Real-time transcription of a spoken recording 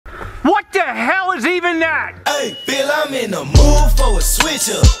What the hell is even that? Hey, Bill, I'm in the mood for a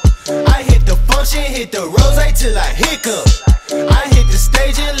switch up. I hit the function, hit the rose till I hiccup. I hit the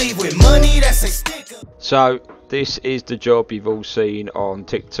stage and leave with money that's a sticker. So this is the job you've all seen on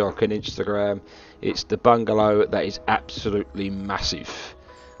TikTok and Instagram. It's the bungalow that is absolutely massive.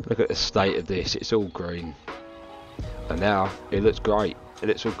 Look at the state of this, it's all green. And now it looks great. It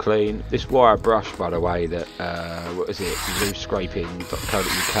looks all clean. This wire brush, by the way, that what is it,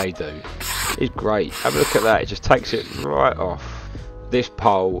 loosescraping.co.uk do, is great. Have a look at that. It just takes it right off. This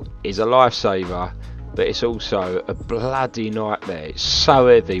pole is a lifesaver, but it's also a bloody nightmare. It's so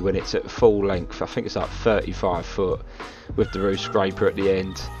heavy when it's at full length. I think it's like 35 foot with the roof scraper at the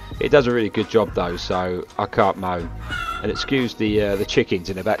end. It does a really good job though, so I can't moan. And excuse the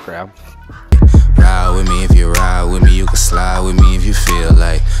chickens in the background. Ride with me if you ride with me, you can slide with me if you feel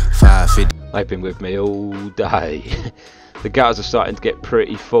like 550. They've been with me all day. The gutters are starting to get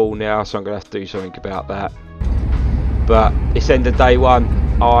pretty full now, so I'm going to have to do something about that. But it's end of day one.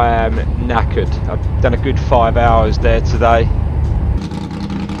 I am knackered. I've done a good 5 hours there today.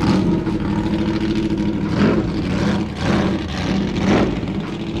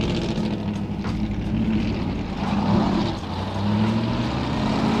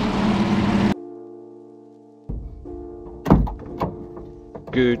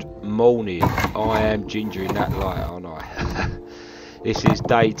 Good morning. I am gingering that light, aren't I? This is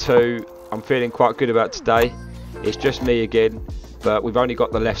day 2. I'm feeling quite good about today. It's just me again, but we've only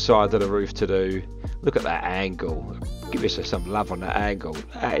got the left side of the roof to do. Look at that angle. Give us some love on that angle.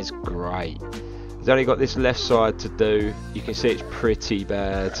 That is great. We've only got this left side to do. You can see it's pretty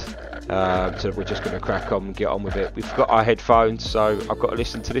bad. So we're just going to crack on and get on with it. We've got our headphones, so I've got to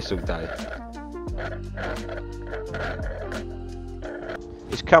listen to this all day.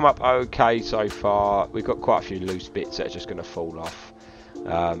 It's come up okay so far. We've got quite a few loose bits that are just going to fall off.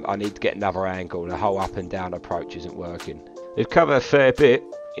 I need to get another angle. The whole up and down approach isn't working. We've covered a fair bit.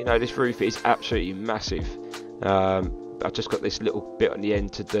 You know, this roof is absolutely massive. I've just got this little bit on the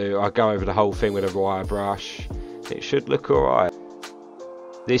end to do. I'll go over the whole thing with a wire brush. It should look alright.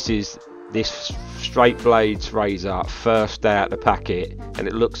 This is this straight blades razor, first day out the packet, and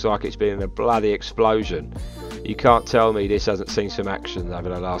it looks like it's been a bloody explosion. You can't tell me this hasn't seen some action over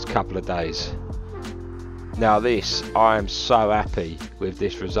the last couple of days. Now this, I am so happy with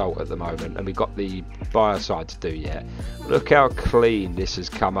this result at the moment, and we've got the buyer side to do yet. Look how clean this has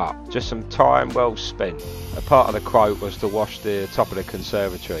come up. Just some time well spent. A part of the quote was to wash the top of the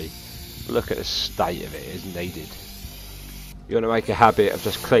conservatory. Look at the state of it, it's needed. You want to make a habit of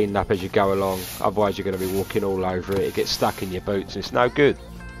just cleaning up as you go along, otherwise you're going to be walking all over it. It gets stuck in your boots and it's no good.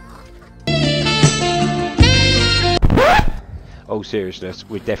 All seriousness,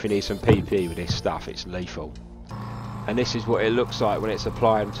 we definitely need some PP with this stuff, it's lethal. And this is what it looks like when it's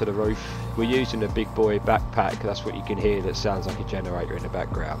applied to the roof. We're using a big boy backpack, that's what you can hear that sounds like a generator in the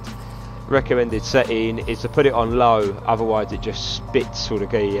background. Recommended setting is to put it on low, otherwise it just spits all the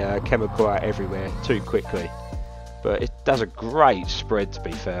chemical out everywhere too quickly. But it does a great spread, to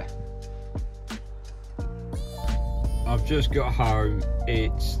be fair. I've just got home,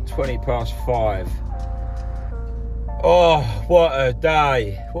 it's 5:20. Oh, what a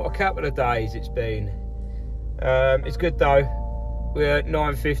day. What a couple of days it's been. It's good though. We're at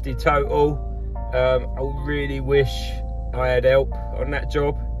 950 total. I really wish I had help on that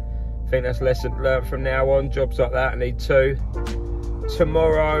job. I think that's a lesson learned from now on. Jobs like that, I need 2.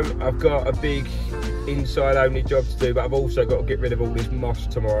 Tomorrow, I've got a big inside only job to do, but I've also got to get rid of all this moss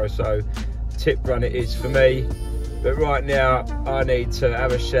tomorrow, so tip run it is for me. But right now, I need to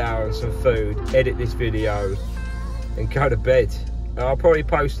have a shower and some food, edit this video, and go to bed. I'll probably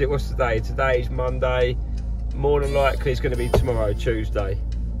post it. What's today? Today's Monday. More than likely it's going to be tomorrow, Tuesday.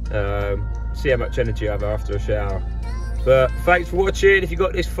 See how much energy I have after a shower. But thanks for watching. If you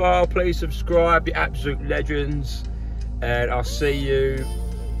got this far, please subscribe. You're absolute legends. And I'll see you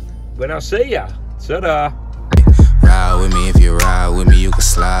when I see ya. Ta-da. Ride with me if you ride with me, you can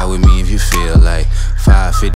slide with me if you feel like 550.